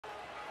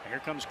Here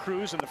comes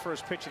Cruz in the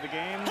first pitch of the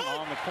game.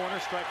 On the corner,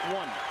 strike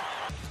one.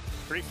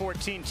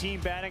 314 team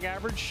batting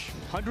average,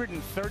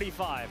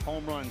 135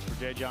 home runs for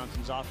Jay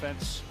Johnson's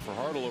offense. For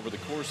Hartle over the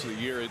course of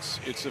the year, it's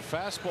a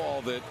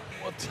fastball that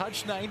will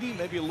touch 90,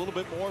 maybe a little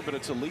bit more, but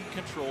it's elite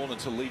control and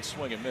it's elite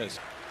swing and miss.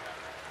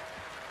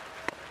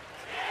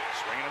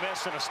 Swing and a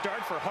miss and a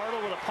start for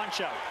Hartle with a punch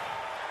out.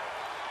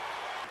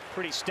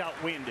 Pretty stout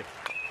wind.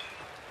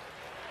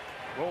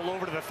 Roll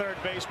over to the third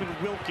baseman,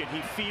 Wilkin.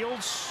 He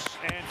fields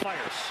and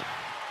fires.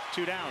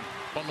 2 down.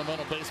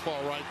 Fundamental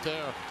baseball right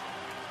there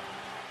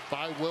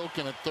by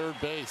Wilkin at third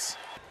base.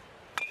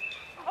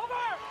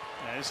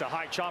 And it's a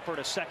high chopper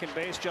to second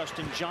base.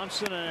 Justin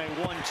Johnson and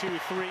a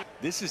 1-2-3.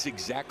 This is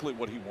exactly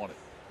what he wanted.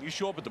 You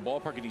show up at the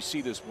ballpark and you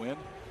see this win.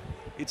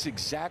 It's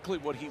exactly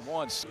what he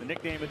wants. The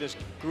nickname of this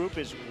group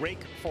is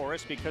Rake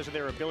Forest because of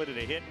their ability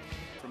to hit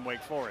from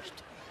Wake Forest.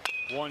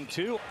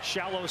 1-2,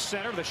 shallow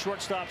center. The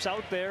shortstop's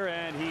out there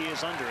and he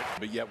is under it.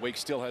 But yet Wake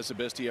still has the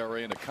best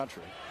ERA in the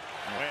country.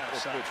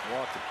 Full pitch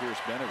walk to Pierce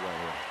Bennett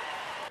right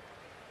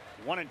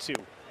here. 1-2.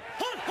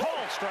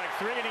 Called strike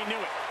 3 and he knew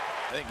it.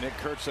 I think Nick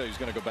Kurtz is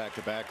going to go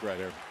back-to-back right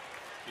here.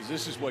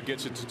 This is what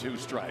gets it to 2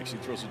 strikes. He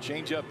throws a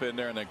changeup in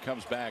there and then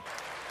comes back.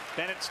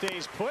 Bennett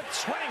stays put,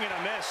 swing and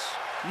a miss.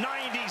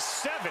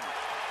 97.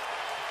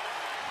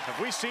 Have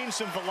we seen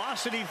some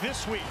velocity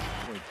this week?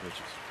 20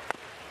 pitches.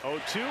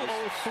 0-2,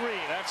 0-3.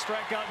 That's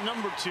strikeout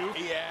number 2.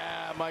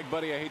 Yeah, Mike,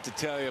 buddy, I hate to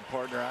tell you,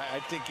 partner, I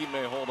think he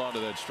may hold on to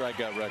that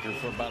strikeout record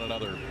for about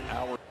another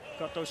hour.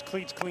 Got those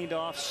cleats cleaned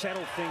off,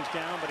 settled things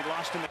down, but he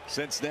lost him.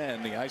 Since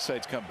then, the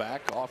eyesight's come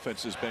back.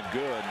 Offense has been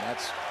good, and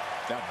that's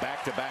now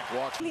back-to-back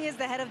walks. He is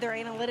the head of their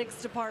analytics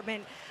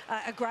department,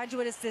 a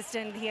graduate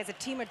assistant. He has a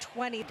team of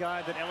 20.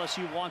 Guy that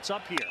LSU wants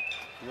up here.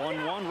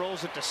 1-1,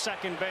 rolls it to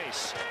second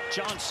base.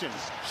 Johnson,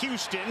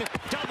 Houston,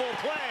 double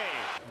play.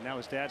 Now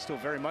his dad's still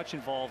very much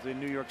involved in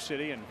New York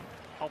City and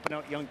helping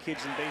out young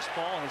kids in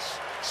baseball. His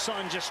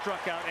son just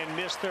struck out and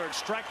missed third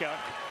strikeout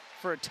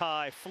for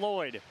Ty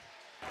Floyd.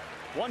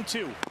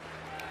 1-2.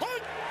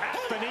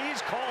 At the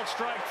knees, called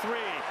strike 3.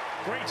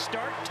 Great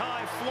start,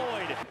 Ty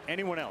Floyd.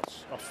 Anyone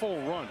else? A full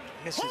run.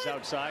 Misses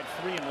outside,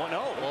 3-1.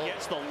 Oh,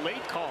 gets the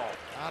late call.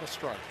 Out of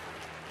strike.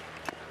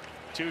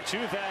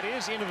 2-2, that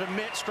is into the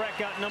mitt.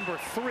 Strikeout number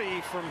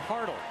 3 from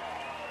Hartle.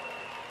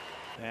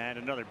 And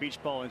another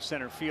beach ball in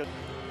center field.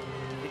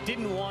 It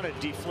didn't want to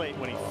deflate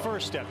when he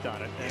first stepped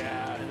on it.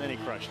 And then he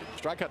crushed it.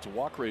 Strikeout to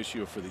walk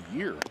ratio for the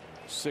year,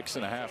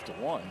 6.5 to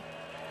 1.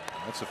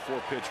 That's a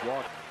 4-pitch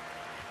walk.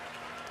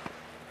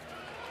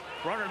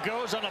 Runner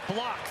goes on a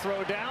block.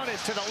 Throw down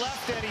is to the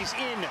left and he's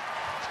in.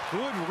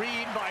 Good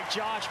read by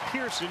Josh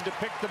Pearson to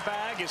pick the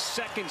bag. His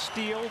second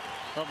steal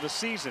of the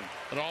season.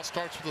 It all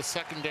starts with the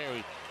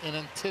secondary and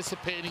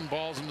anticipating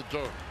balls in the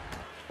dirt.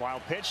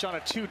 Wild pitch on a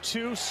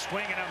 2-2.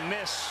 Swing and a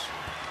miss.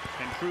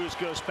 And Cruz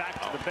goes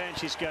back to the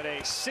bench. He's got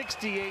a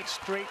 68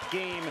 straight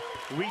game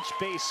reach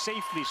base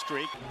safely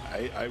streak.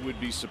 I would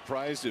be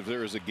surprised if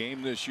there is a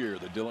game this year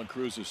that Dylan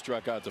Cruz has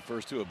struck out the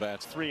first 2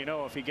 at-bats.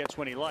 3-0 if he gets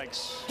when he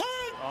likes.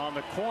 On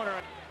the corner.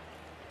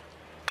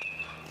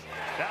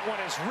 That one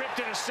is ripped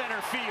into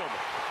center field.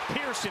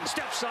 Pearson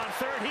steps on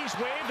third. He's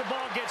waved. The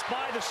ball gets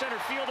by the center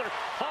fielder.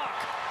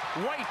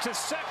 Hawk right to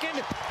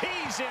second.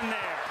 He's in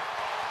there.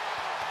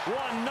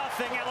 1-0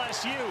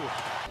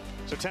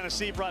 LSU. So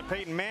Tennessee brought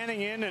Peyton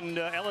Manning in, and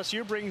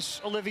LSU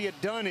brings Olivia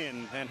Dunn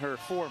in, and her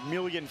 4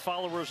 million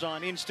followers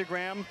on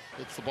Instagram.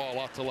 It's the ball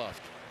off the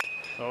left.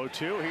 0-2,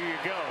 here you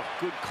go.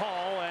 Good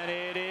call, and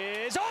it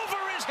is over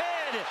his head.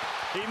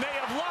 He may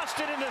have lost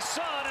it in the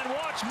sun, and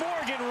watch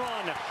Morgan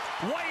run.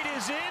 White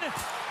is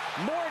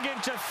in, Morgan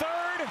to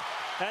third,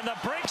 and the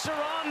brakes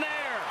are on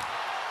there.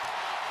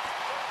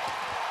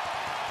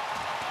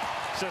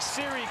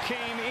 Sasiri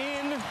came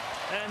in,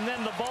 and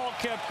then the ball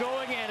kept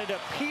going, and it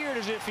appeared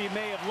as if he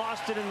may have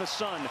lost it in the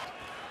sun.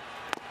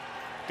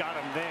 Got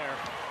him there.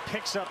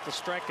 Picks up the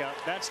strikeout.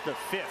 That's the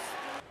 5th.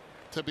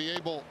 To be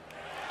able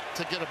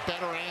to get a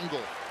better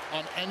angle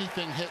on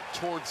anything hit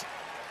towards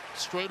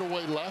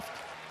straightaway left.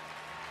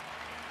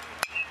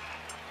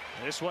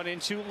 This one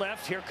into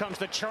left. Here comes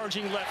the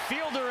charging left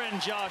fielder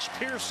and Josh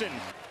Pearson.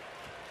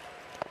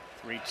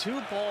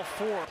 3-2, ball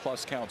 4.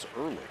 Plus counts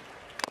early.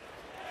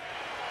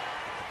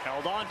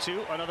 Held on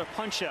to another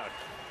punch out.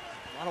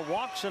 A lot of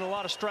walks and a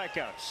lot of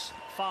strikeouts.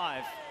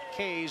 5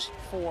 Ks,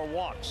 4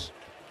 walks.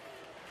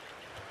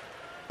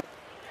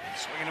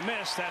 Swing and a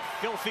miss. That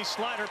filthy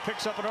slider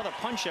picks up another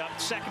punch out.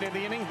 Second in the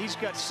inning. He's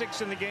got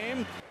 6 in the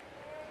game.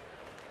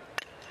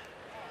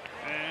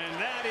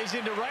 And that is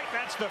into right.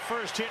 That's the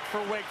first hit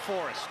for Wake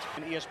Forest.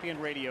 And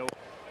ESPN Radio.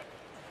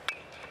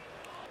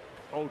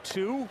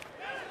 0-2.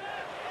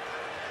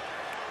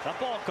 That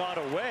ball got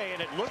away,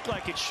 and it looked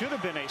like it should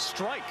have been a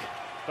strike.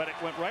 But it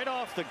went right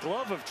off the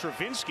glove of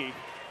Travinsky.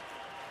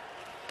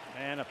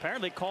 And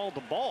apparently called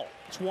the ball.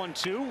 It's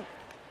 1-2.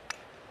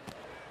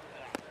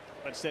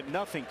 But said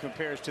nothing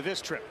compares to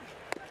this trip.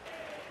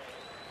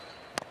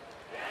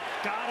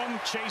 Got him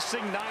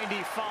chasing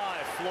 95.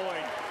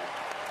 Floyd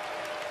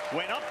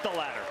went up the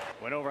ladder.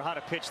 Went over how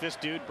to pitch this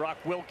dude, Brock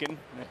Wilkin.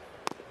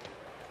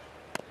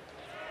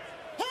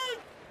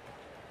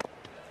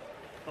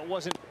 It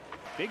wasn't.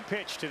 Big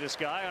pitch to this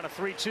guy on a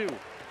 3-2.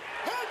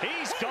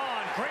 He's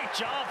gone. Great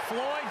job,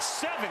 Floyd.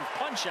 7th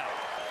punch out.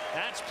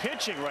 That's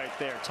pitching right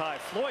there. Ty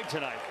Floyd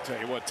tonight. Tell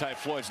you what, Ty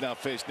Floyd's now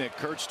faced Nick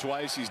Kurtz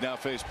twice. He's now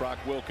faced Brock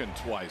Wilken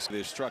twice.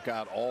 They've struck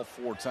out all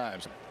 4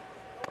 times.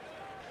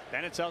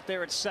 Bennett's out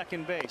there at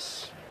second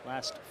base.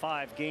 Last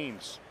 5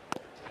 games.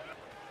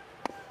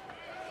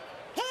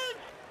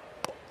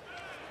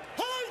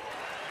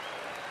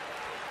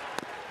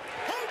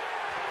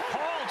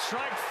 Called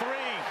strike 3.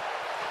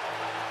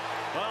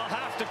 Well,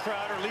 half the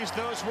crowd, or at least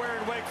those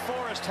wearing Wake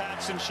Forest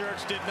hats and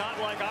shirts, did not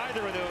like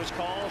either of those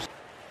calls.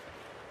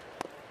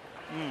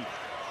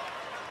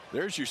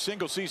 There's your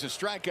single season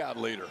strikeout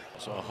leader.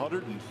 So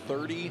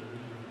 139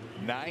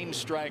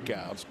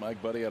 strikeouts.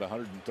 Mike Buddy had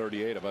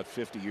 138 about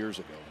 50 years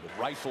ago, but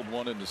rifled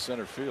one into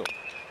center field.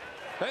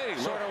 Hey,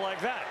 sort of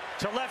like that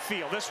to left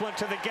field. This one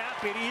to the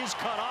gap. It is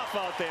cut off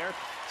out there.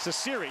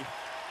 Cecere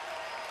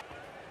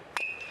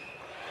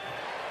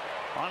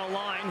on a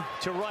line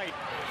to right,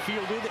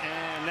 fielded,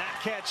 and that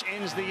catch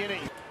ends the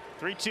inning.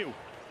 3-2.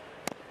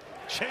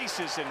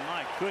 Chases, and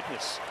my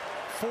goodness,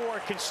 4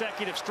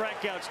 consecutive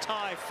strikeouts.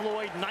 Ty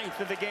Floyd, 9th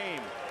of the game.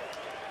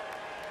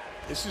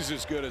 This is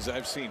as good as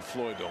I've seen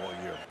Floyd the whole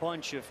year.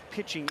 Bunch of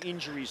pitching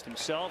injuries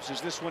themselves as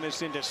this one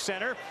is into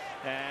center,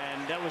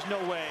 and there was no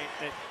way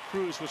that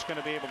Cruz was going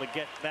to be able to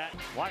get that.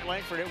 Wyatt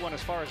Langford hit one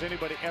as far as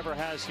anybody ever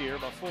has here,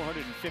 about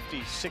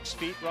 456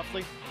 feet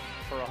roughly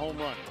for a home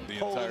run.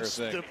 The entire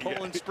thing. The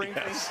Poland Spring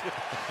thing.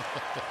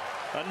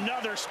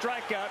 Another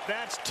strikeout.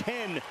 That's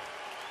 10.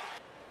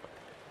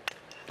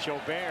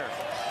 Jobert,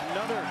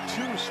 another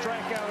 2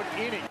 strikeout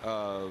inning.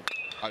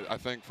 I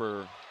think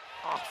for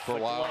a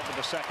while. Glove to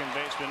the second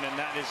baseman, and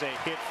that is a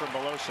hit for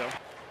Beloso.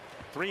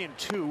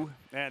 3-2,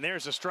 and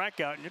there's a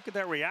strikeout. And look at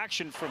that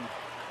reaction from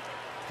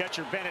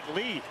catcher Bennett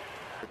Lee.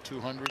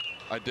 200.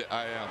 I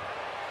am.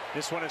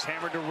 This one is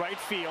hammered to right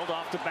field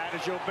off the bat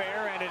of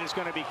Jobert, and it is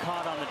going to be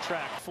caught on the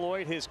track.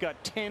 Floyd has got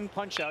 10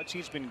 punch-outs.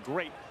 He's been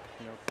great.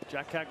 You know,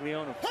 Jack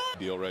Caglione.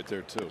 Deal right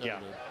there too.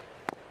 Yeah.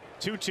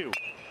 2-2.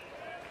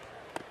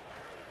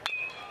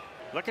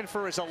 Looking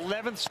for his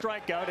 11th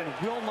strikeout and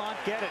will not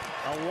get it.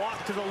 A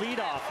walk to the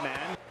leadoff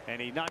man, and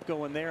he's not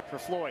going there for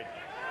Floyd.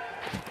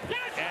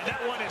 And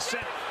that one is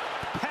sent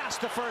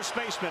past the first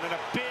baseman, and a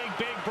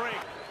big break.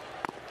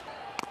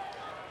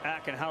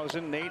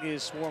 Ackenhausen, Nate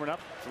is warming up.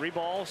 3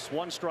 balls,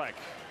 1 strike.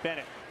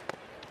 Bennett.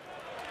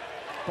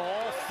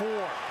 Ball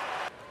 4.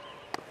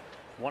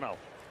 1-0.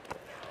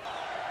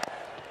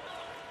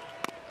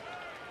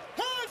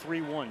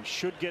 3-1.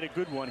 Should get a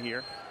good one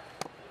here.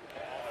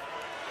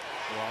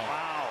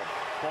 Wow.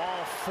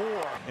 Ball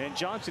 4. And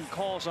Johnson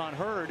calls on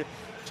Hurd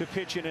to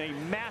pitch in a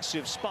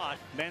massive spot.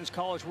 Men's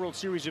College World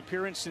Series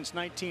appearance since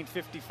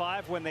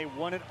 1955 when they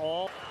won it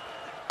all.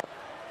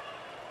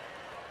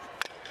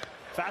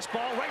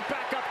 Fastball right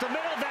back up the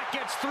middle. That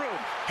gets through.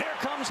 Here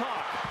comes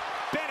Hawk.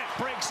 Bennett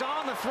breaks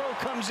on. The throw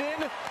comes in.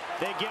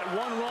 They get 1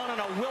 run on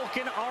a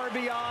Wilken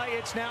RBI.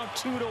 It's now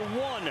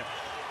 2-1.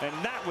 And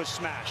that was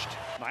smashed.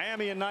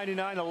 Miami in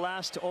 '99, the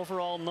last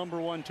overall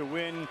 #1 to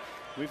win.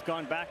 We've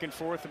gone back and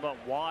forth about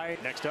why.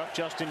 Next up,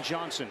 Justin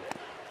Johnson.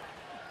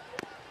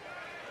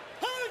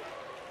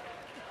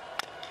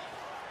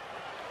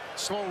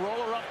 Slow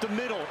roller up the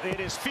middle.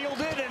 It is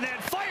fielded and then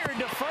fired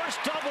to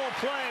first. Double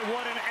play.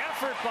 What an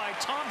effort by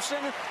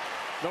Thompson.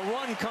 The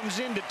run comes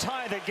in to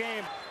tie the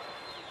game.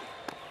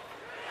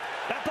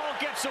 That ball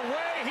gets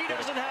away. He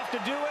doesn't have to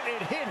do it.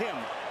 It hit him.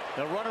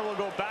 The runner will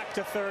go back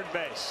to third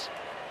base.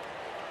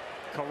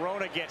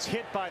 Corona gets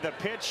hit by the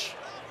pitch.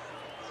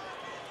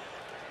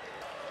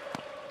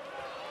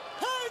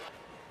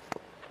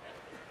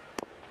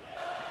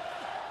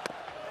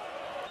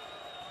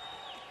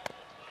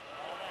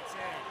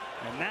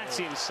 And that's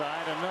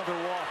inside. Another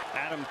walk.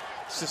 Adam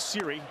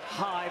Cecere,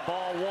 high,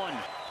 ball 1.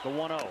 The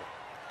 1-0.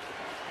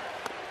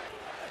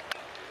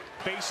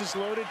 Bases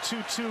loaded,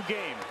 2-2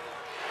 game.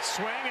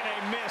 Swing and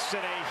a miss,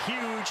 and a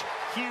huge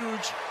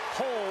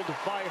hold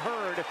by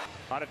Hurd.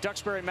 Out of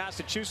Duxbury,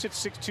 Massachusetts,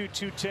 6'2",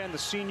 210. The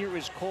senior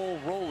is Cole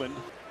Rowland.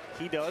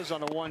 He does on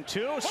the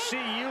 1-2.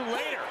 See you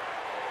later.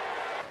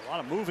 A lot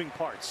of moving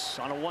parts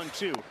on a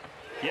 1-2.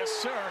 Yes,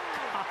 sir.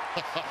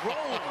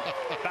 Rowland.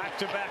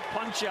 Back-to-back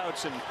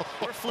punch-outs, and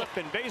we're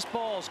flipping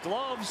baseballs,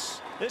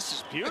 gloves. This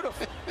is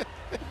beautiful.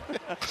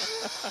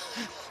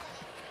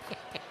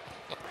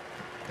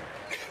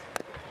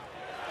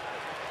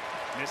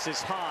 This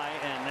is high,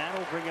 and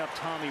that'll bring up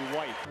Tommy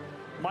White.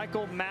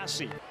 Michael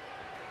Massey.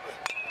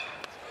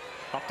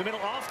 Up the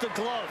middle, off the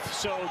glove.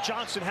 So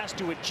Johnson has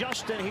to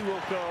adjust, and he will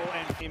go.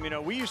 And, you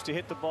know, we used to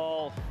hit the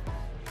ball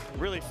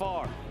really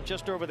far,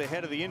 just over the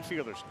head of the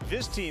infielders.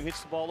 This team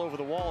hits the ball over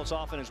the wall as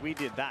often as we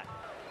did that.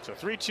 So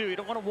 3-2, you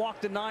don't want to walk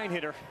the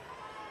 9-hitter.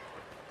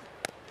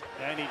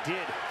 And he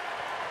did.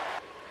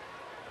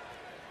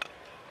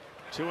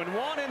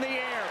 2-1 in the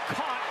air,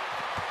 caught.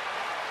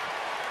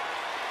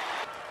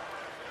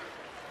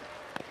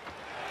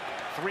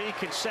 3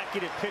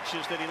 consecutive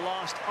pitches that he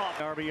lost up.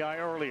 RBI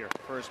earlier.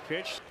 First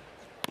pitch.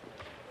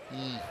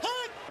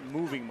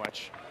 Moving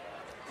much.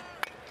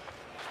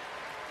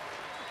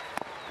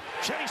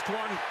 chased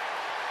one.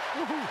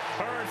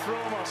 Hurd threw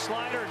him a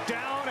slider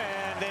down,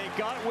 and they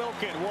got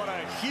Wilkin. What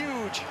a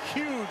huge,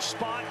 huge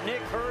spot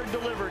Nick Hurd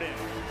delivered in.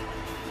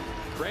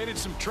 Created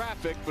some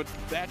traffic, but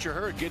Thatcher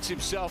Hurd gets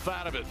himself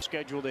out of it.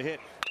 Scheduled to hit.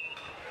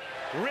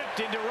 Ripped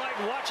into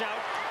right, watch out.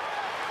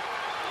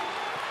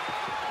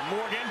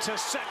 Morgan to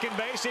second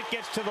base. It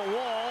gets to the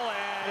wall,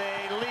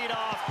 and a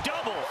leadoff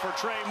double for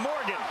Trey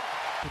Morgan.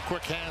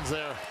 Quick hands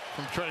there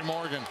from Trey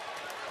Morgan.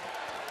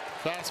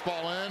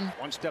 Fastball in.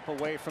 One step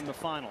away from the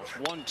finals.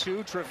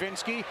 1-2,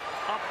 Travinski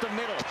up the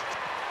middle.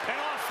 And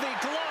off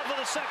the glove of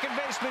the second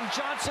baseman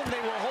Johnson.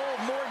 They will hold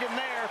Morgan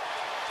there.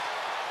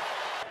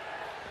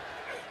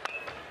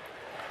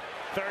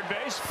 Third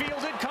base,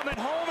 fielded, coming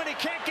home, and he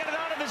can't get it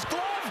out of his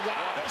glove.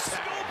 Wow, the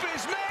scoop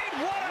is made.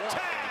 What a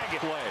tag!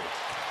 Play.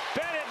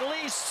 Bennett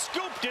Lee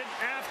scooped it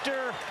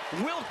after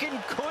Wilkin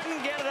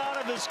couldn't get it out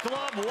of his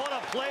glove. What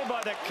a play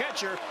by the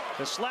catcher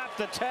to slap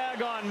the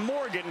tag on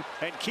Morgan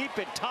and keep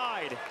it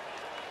tied.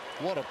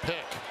 What a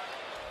pick.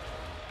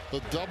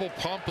 The double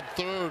pump at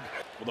third.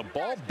 Well, the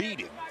ball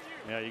beat him.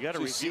 Yeah, you got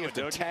to See review what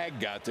it, the tag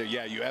got there.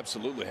 Yeah, you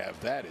absolutely have.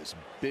 That is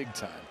big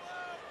time.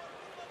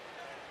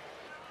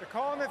 The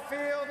call in the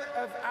field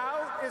of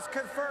out is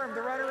confirmed.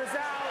 The runner is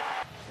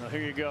out. Well,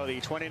 here you go.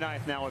 The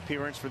 29th now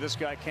appearance for this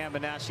guy,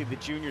 Cambanassi, the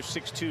junior,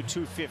 6'2",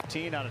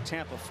 215, out of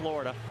Tampa,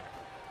 Florida.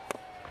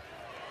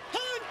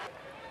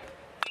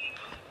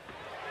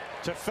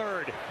 To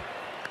third,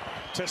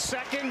 to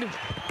second,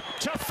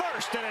 to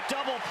first, and a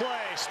double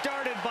play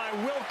started by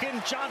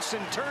Wilkin.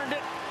 Johnson turned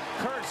it,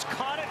 Kurtz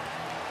caught it,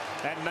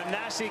 and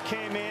Manassi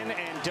came in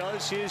and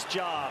does his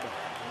job.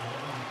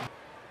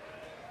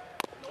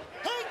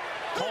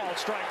 Called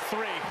strike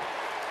 3.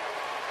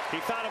 He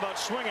thought about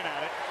swinging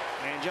at it,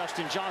 and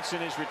Justin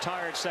Johnson is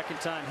retired. Second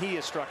time he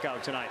is struck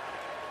out tonight.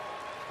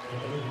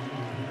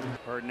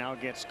 Hurd now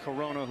gets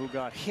Corona, who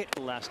got hit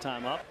last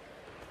time up.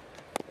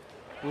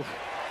 Oof.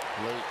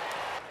 Late.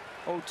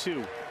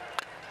 0-2.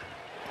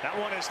 That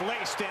one is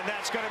laced, and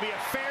that's going to be a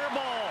fair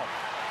ball.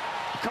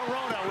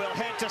 Corona will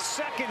head to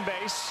second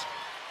base.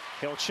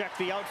 He'll check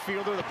the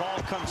outfielder. The ball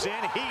comes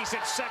in. He's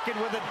at second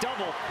with a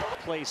double.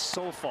 Play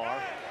so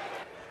far.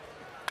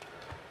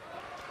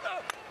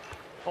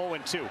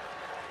 0-2.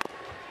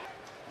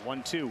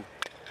 1-2.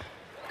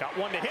 Got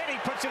one to hit. He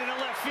puts it into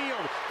left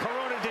field.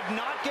 Corona did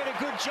not get a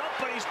good jump,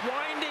 but he's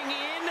winding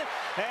in,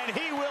 and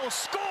he will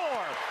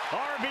score.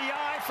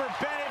 RBI for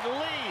Bennett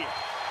Lee.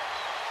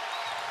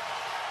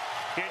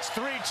 It's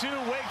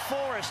 3-2 Wake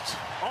Forest.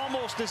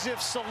 Almost as if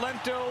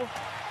Salento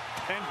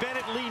and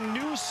Bennett Lee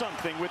knew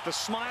something with the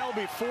smile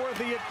before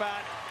the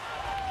at-bat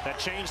that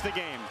changed the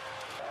game.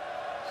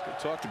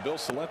 Let's go talk to Bill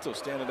Salento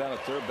standing down at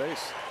third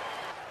base.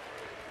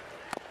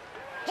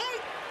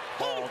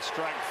 Ball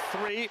strike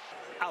 3,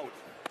 out.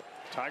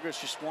 Tigers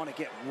just want to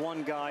get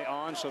one guy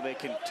on so they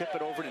can tip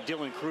it over to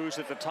Dylan Cruz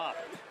at the top.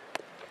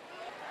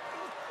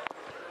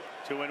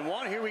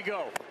 2-1, here we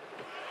go.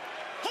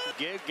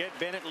 Get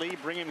Bennett Lee,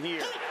 bring him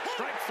here.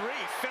 Strike 3,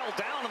 fell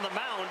down on the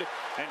mound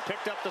and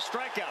picked up the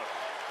strikeout.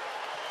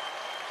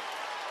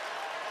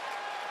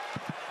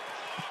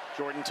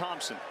 Jordan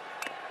Thompson.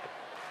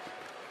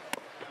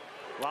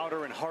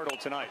 Lauder and Hartle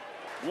tonight.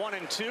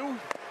 1-2, 1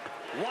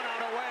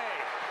 out away.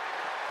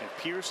 And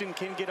Pearson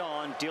can get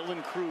on.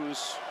 Dylan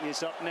Cruz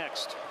is up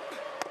next.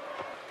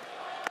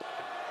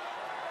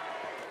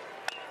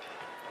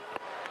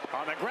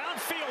 On the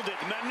ground, fielded.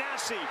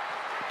 Manassi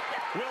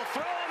will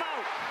throw him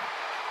out.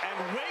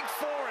 And Wake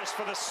Forest,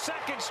 for the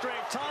second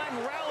straight time,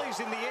 rallies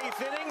in the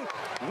 8th inning,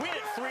 win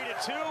it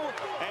 3-2,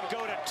 and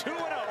go to 2-0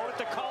 at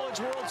the College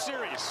World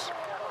Series.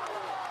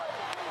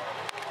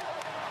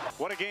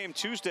 What a game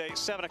Tuesday,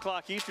 7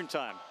 o'clock Eastern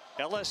time.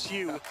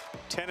 LSU,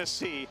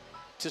 Tennessee,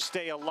 to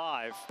stay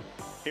alive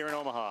here in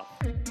Omaha.